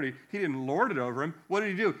seniority, he didn't lord it over him. What did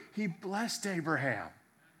he do? He blessed Abraham.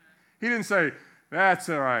 He didn't say, that's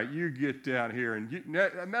all right, you get down here and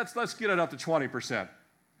let's get it up to 20%,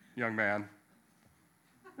 young man.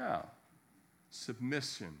 No.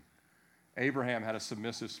 Submission. Abraham had a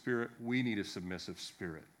submissive spirit. We need a submissive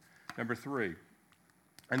spirit. Number three,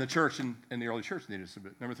 and the church in the early church needed to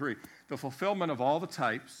submit. Number three, the fulfillment of all the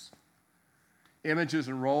types, images,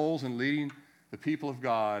 and roles in leading the people of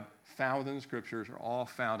God found within the Scriptures are all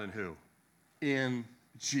found in who? In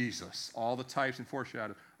Jesus. All the types and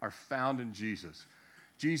foreshadows are found in Jesus.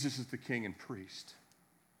 Jesus is the king and priest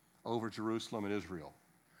over Jerusalem and Israel,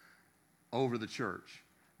 over the church.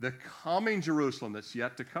 The coming Jerusalem that's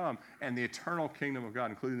yet to come, and the eternal kingdom of God,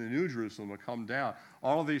 including the new Jerusalem, will come down.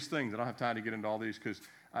 All of these things, I don't have time to get into all these because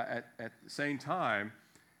at the same time,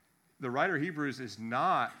 the writer of Hebrews is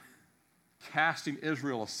not casting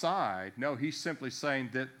Israel aside. No, he's simply saying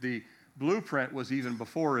that the blueprint was even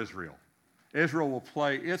before Israel. Israel will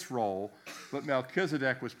play its role, but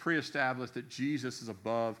Melchizedek was pre-established that Jesus is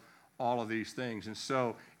above all of these things. And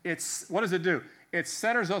so what does it do? It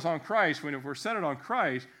centers us on Christ. If we're centered on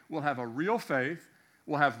Christ, we'll have a real faith,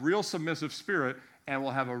 we'll have real submissive spirit, and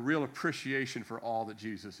we'll have a real appreciation for all that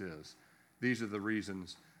Jesus is. These are the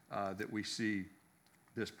reasons that we see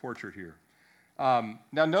this portrait here.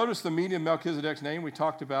 Now notice the meaning of Melchizedek's name. We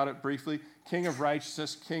talked about it briefly. King of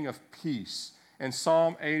righteousness, King of peace. In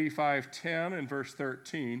Psalm 85:10 and verse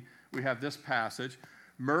 13, we have this passage.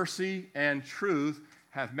 Mercy and truth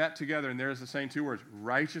have met together, and there's the same two words.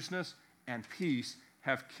 Righteousness and peace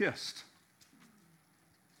have kissed.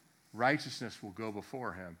 Righteousness will go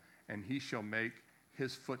before him, and he shall make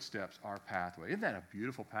his footsteps our pathway. Isn't that a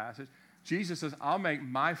beautiful passage? Jesus says, I'll make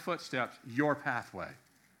my footsteps your pathway,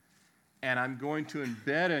 and I'm going to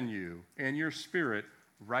embed in you, in your spirit,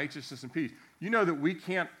 righteousness and peace. You know that we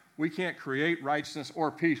can't create righteousness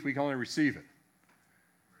or peace. We can only receive it.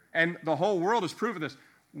 And the whole world has proven this.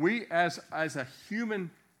 We, as a human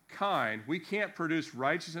kind, we can't produce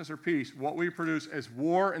righteousness or peace. What we produce is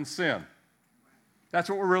war and sin. That's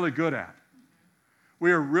what we're really good at.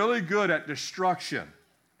 We are really good at destruction,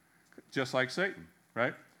 just like Satan,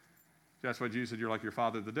 right? That's why Jesus said, you're like your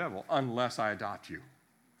father, the devil, unless I adopt you.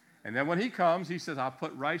 And then when he comes, he says, I'll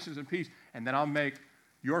put righteousness and peace, and then I'll make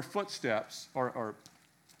your footsteps, or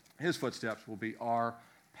his footsteps will be our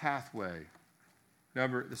pathway.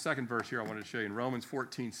 The second verse here I wanted to show you in Romans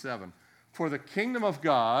 14:7. For the kingdom of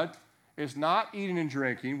God is not eating and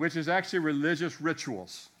drinking, which is actually religious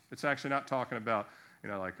rituals. It's actually not talking about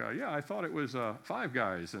Yeah, I thought it was Five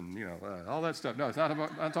Guys and, all that stuff. No, it's not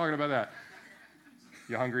about, I'm not talking about that.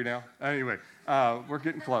 You hungry now? Anyway, we're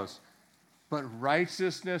getting close. But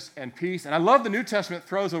righteousness and peace, and I love the New Testament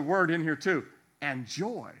throws a word in here too, and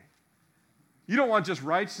joy. You don't want just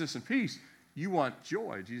righteousness and peace. You want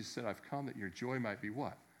joy. Jesus said, I've come that your joy might be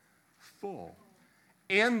what? Full.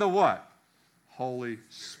 In the what? Holy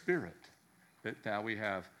Spirit. That now we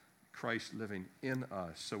have Christ living in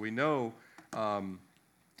us. So we know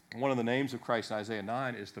one of the names of Christ in Isaiah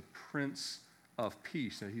 9 is the Prince of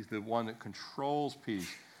Peace. And he's the one that controls peace.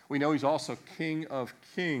 We know he's also King of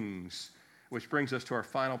Kings, which brings us to our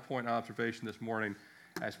final point of observation this morning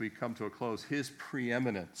as we come to a close, his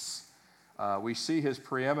preeminence. We see his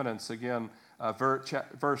preeminence again,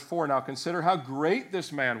 verse 4. Now consider how great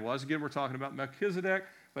this man was. Again, we're talking about Melchizedek,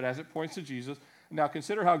 but as it points to Jesus. Now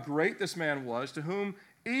consider how great this man was, to whom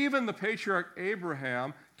even the patriarch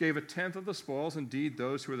Abraham gave a tenth of the spoils. Indeed,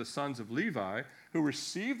 those who are the sons of Levi, who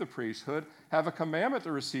receive the priesthood, have a commandment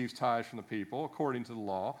to receive tithes from the people, according to the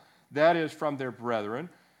law, that is, from their brethren,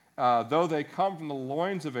 though they come from the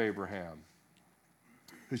loins of Abraham,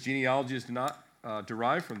 whose genealogy is not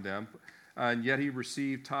derived from them, and yet he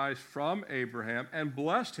received tithes from Abraham and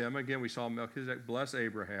blessed him. Again, we saw Melchizedek bless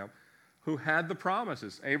Abraham, who had the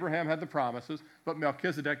promises. Abraham had the promises, but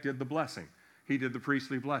Melchizedek did the blessing. He did the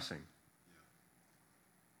priestly blessing.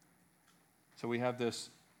 So we have this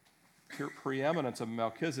preeminence of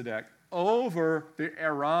Melchizedek over the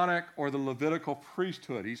Aaronic or the Levitical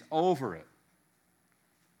priesthood. He's over it.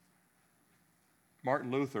 Martin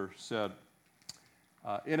Luther said,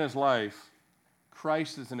 in his life,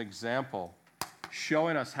 Christ is an example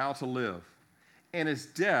showing us how to live. In his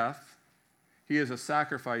death, he is a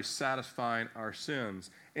sacrifice satisfying our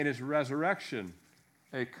sins. In his resurrection,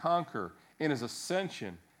 a conqueror. In his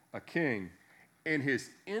ascension, a king. In his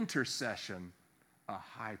intercession, a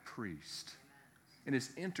high priest. In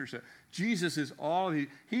his intercession. Jesus is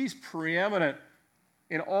he's preeminent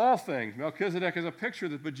in all things. Melchizedek is a picture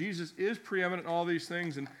of this, but Jesus is preeminent in all these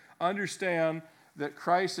things. And understand that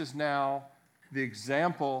Christ is now the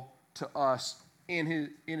example to us in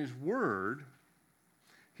his word.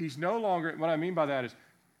 He's no longer, what I mean by that is,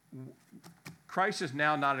 Christ is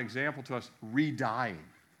now not an example to us re-dying.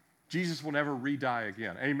 Jesus will never re-die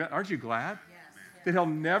again. Amen. Aren't you glad? Yes. That he'll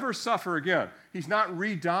never suffer again. He's not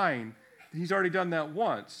re-dying. He's already done that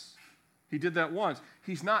once. He did that once.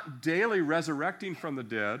 He's not daily resurrecting from the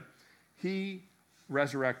dead. He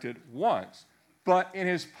resurrected once. But in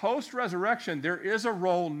his post-resurrection, there is a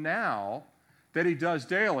role now that he does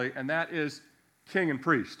daily, and that is king and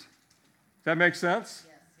priest. Does that make sense?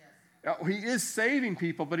 Yes. He is saving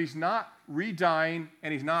people, but he's not re-dying,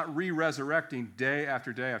 and he's not re-resurrecting day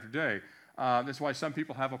after day after day. That's why some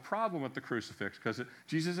people have a problem with the crucifix, because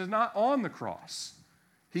Jesus is not on the cross.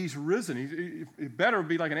 He's risen. It better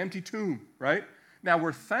be like an empty tomb, right? Now,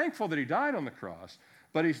 we're thankful that he died on the cross,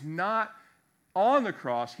 but he's not on the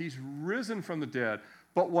cross. He's risen from the dead.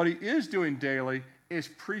 But what he is doing daily is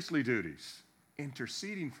priestly duties,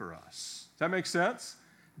 interceding for us. Does that make sense?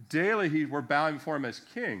 Daily, we're bowing before him as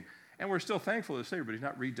king, and we're still thankful to the Savior, but he's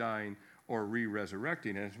not re-dying or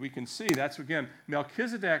re-resurrecting. And as we can see, that's, again,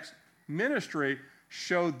 Melchizedek's ministry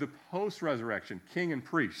showed the post-resurrection, king and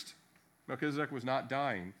priest. Melchizedek was not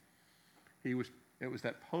dying. It was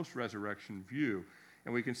that post-resurrection view.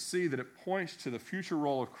 And we can see that it points to the future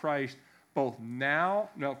role of Christ both now.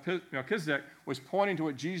 Melchizedek was pointing to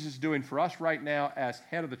what Jesus is doing for us right now as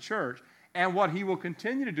head of the church, and what he will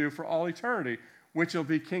continue to do for all eternity, which will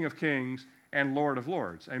be King of Kings and Lord of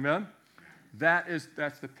Lords. Amen? That's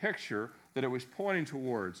the picture that it was pointing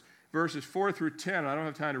towards. Verses 4 through 10, I don't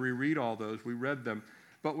have time to reread all those. We read them.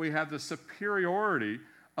 But we have the superiority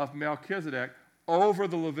of Melchizedek over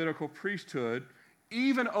the Levitical priesthood,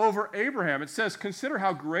 even over Abraham. It says, consider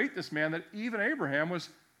how great this man, that even Abraham was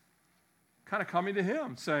kind of coming to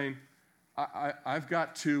him, saying, I've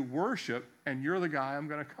got to worship, and you're the guy I'm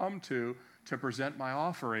going to come to present my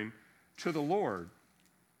offering to the Lord.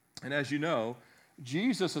 And as you know,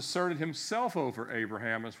 Jesus asserted himself over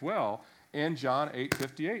Abraham as well. In John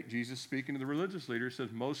 8:58, Jesus speaking to the religious leaders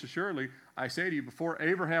says, most assuredly, I say to you, before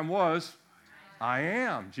Abraham was, I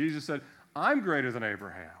am. Jesus said, I'm greater than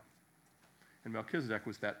Abraham. And Melchizedek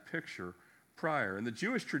was that picture prior. In the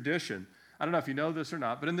Jewish tradition, I don't know if you know this or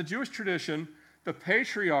not, but in the Jewish tradition, the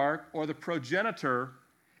patriarch or the progenitor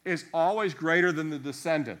is always greater than the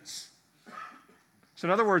descendants. So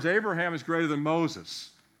in other words, Abraham is greater than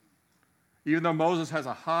Moses. Even though Moses has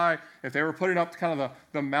if they were putting up kind of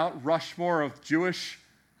the Mount Rushmore of Jewish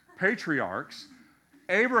patriarchs,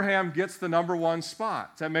 Abraham gets the number one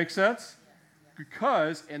spot. Does that make sense?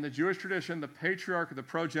 Because in the Jewish tradition, the patriarch or the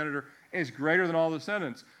progenitor is greater than all the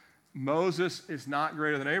descendants. Moses is not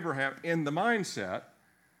greater than Abraham in the mindset.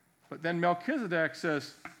 But then Melchizedek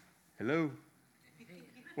says, hello,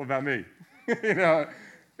 what about me?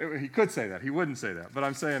 He could say that. He wouldn't say that. But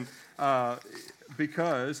I'm saying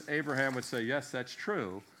because Abraham would say, yes, that's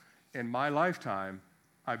true. In my lifetime,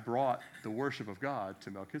 I brought the worship of God to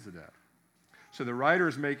Melchizedek. So the writer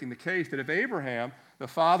is making the case that if Abraham, the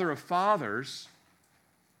father of fathers,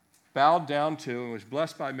 bowed down to and was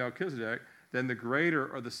blessed by Melchizedek, then the greater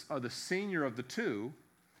or the senior of the two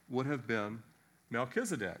would have been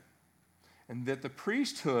Melchizedek. And that the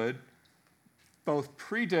priesthood both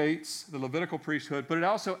predates the Levitical priesthood, but it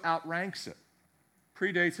also outranks it.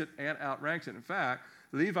 Predates it and outranks it. In fact,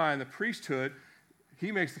 Levi and the priesthood,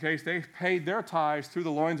 he makes the case they paid their tithes through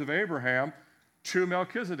the loins of Abraham to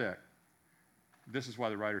Melchizedek. This is why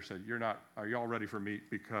the writer said, are you all ready for meat?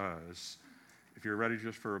 Because if you're ready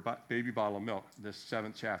just for a baby bottle of milk, this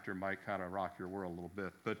 7th chapter might kind of rock your world a little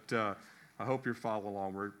bit. But I hope you're following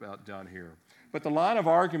along. We're about done here. But the line of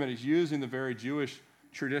argument is using the very Jewish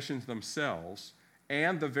traditions themselves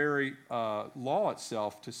and the very law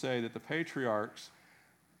itself to say that the patriarchs,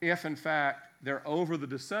 if in fact they're over the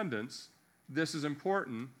descendants, this is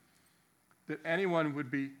important, that anyone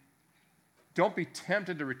don't be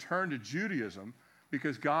tempted to return to Judaism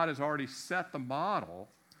because God has already set the model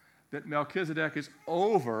that Melchizedek is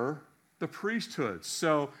over the priesthood.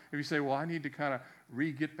 So if you say, well, I need to kind of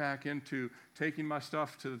get back into taking my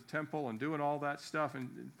stuff to the temple and doing all that stuff,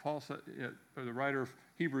 and Paul said, or the writer of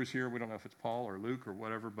Hebrews here, we don't know if it's Paul or Luke or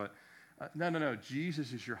whatever, but no,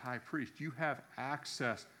 Jesus is your high priest. You have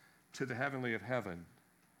access to the heavenly of heaven,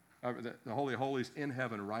 the Holy of Holies in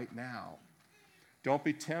heaven right now. Don't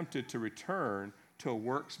be tempted to return to a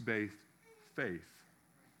works-based faith.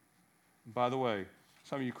 And by the way,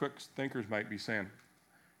 some of you quick thinkers might be saying,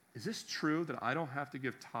 is this true that I don't have to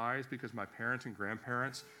give tithes because my parents and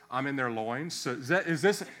grandparents, I'm in their loins? So is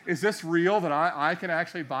this real that I can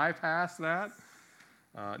actually bypass that?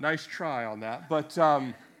 Nice try on that. But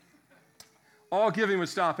all giving would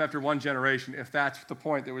stop after one generation if that's the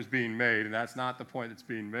point that was being made, and that's not the point that's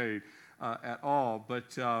being made at all.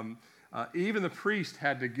 But even the priest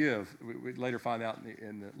had to give. We later find out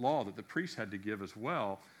in the law that the priest had to give as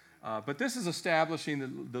well. But this is establishing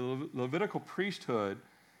that the Levitical priesthood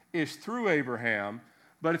is through Abraham,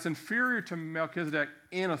 but it's inferior to Melchizedek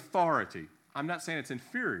in authority. I'm not saying it's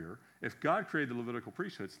inferior. If God created the Levitical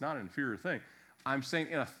priesthood, it's not an inferior thing. I'm saying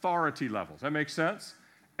in authority levels. That makes sense?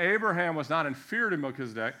 Abraham was not inferior to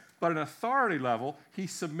Melchizedek, but in authority level, he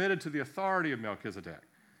submitted to the authority of Melchizedek.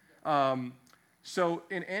 So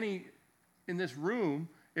in this room,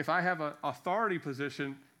 if I have an authority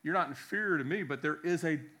position, you're not inferior to me, but there is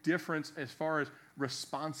a difference as far as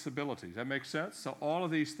responsibilities. That makes sense? So all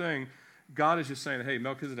of these things, God is just saying, hey,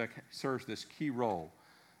 Melchizedek serves this key role.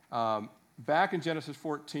 Back in Genesis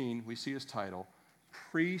 14, we see his title,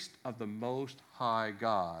 Priest of the Most High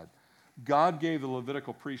God. God gave the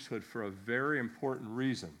Levitical priesthood for a very important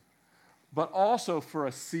reason, but also for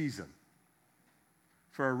a season.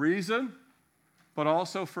 For a reason, but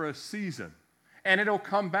also for a season. And it'll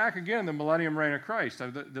come back again in the millennium reign of Christ.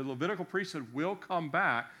 The Levitical priesthood will come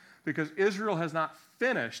back because Israel has not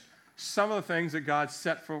finished some of the things that God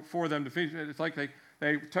set for them to finish. It's like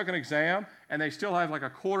they took an exam and they still have like a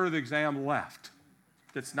quarter of the exam left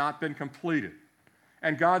that's not been completed.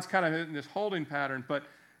 And God's kind of in this holding pattern, but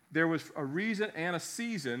there was a reason and a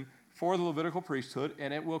season for the Levitical priesthood,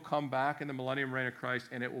 and it will come back in the millennium reign of Christ,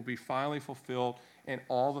 and it will be finally fulfilled in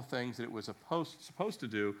all the things that it was supposed to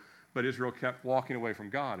do. But Israel kept walking away from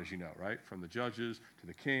God, as you know, right? From the judges to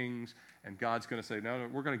the kings. And God's going to say, no,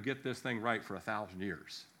 we're going to get this thing right for 1,000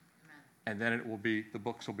 years. Amen. And then the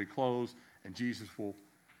books will be closed, and Jesus will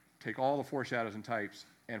take all the foreshadows and types,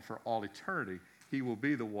 and for all eternity, he will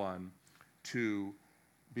be the one to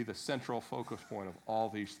be the central focus point of all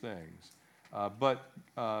these things. But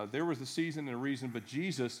there was a season and a reason, but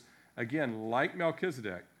Jesus, again, like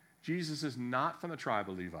Melchizedek, Jesus is not from the tribe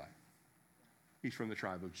of Levi. He's from the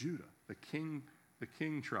tribe of Judah, the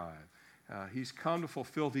king tribe. He's come to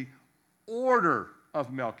fulfill the order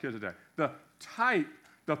of Melchizedek, the type,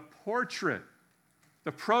 the portrait,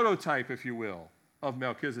 the prototype, if you will, of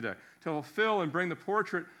Melchizedek, to fulfill and bring the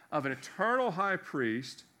portrait of an eternal high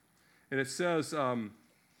priest. And it says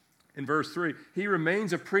in verse 3, he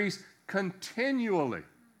remains a priest continually,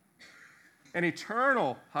 an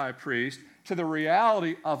eternal high priest to the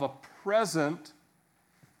reality of a present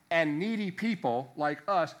and needy people like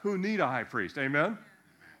us who need a high priest. Amen?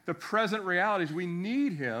 The present reality is we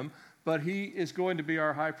need him, but he is going to be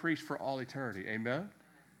our high priest for all eternity. Amen?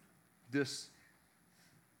 This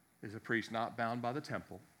is a priest not bound by the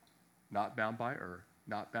temple, not bound by earth,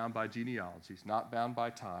 not bound by genealogies, not bound by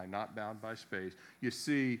time, not bound by space. You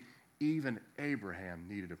see, even Abraham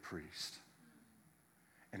needed a priest.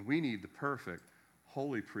 And we need the perfect,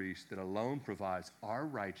 holy priest that alone provides our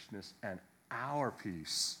righteousness and our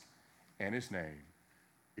peace. And his name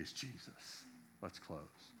is Jesus. Let's close.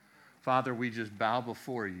 Father, we just bow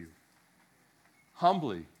before you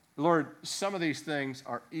humbly. Lord, some of these things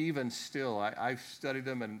are even still. I've studied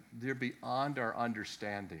them, and they're beyond our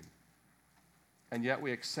understanding. And yet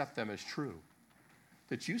we accept them as true.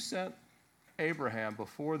 That you sent Abraham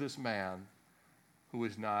before this man who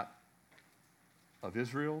is not of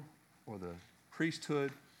Israel or the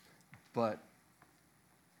priesthood, but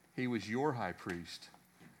he was your high priest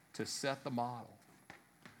to set the model.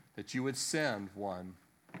 That you would send one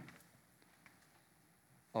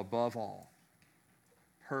above all,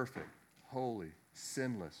 perfect, holy,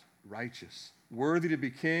 sinless, righteous, worthy to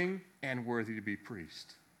be king and worthy to be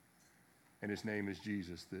priest. And his name is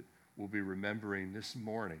Jesus, that we'll be remembering this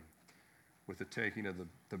morning with the taking of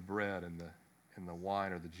the bread and the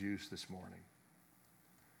wine or the juice this morning.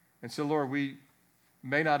 And so, Lord, we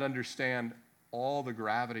may not understand all the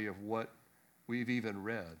gravity of what we've even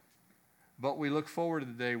read, but we look forward to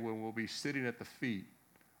the day when we'll be sitting at the feet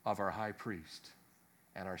of our high priest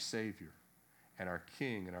and our Savior and our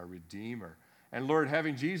King and our Redeemer. And Lord,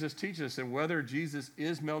 having Jesus teach us, and whether Jesus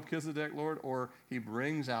is Melchizedek, Lord, or he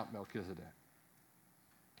brings out Melchizedek.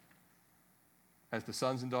 As the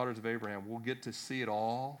sons and daughters of Abraham, we'll get to see it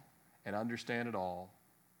all and understand it all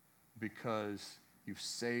because you've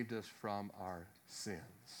saved us from our sins.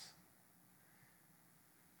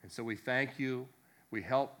 And so we thank you. We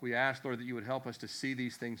ask, Lord, that you would help us to see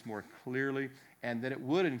these things more clearly, and that it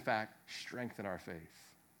would, in fact, strengthen our faith.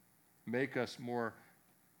 Make us more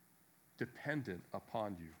dependent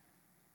upon you.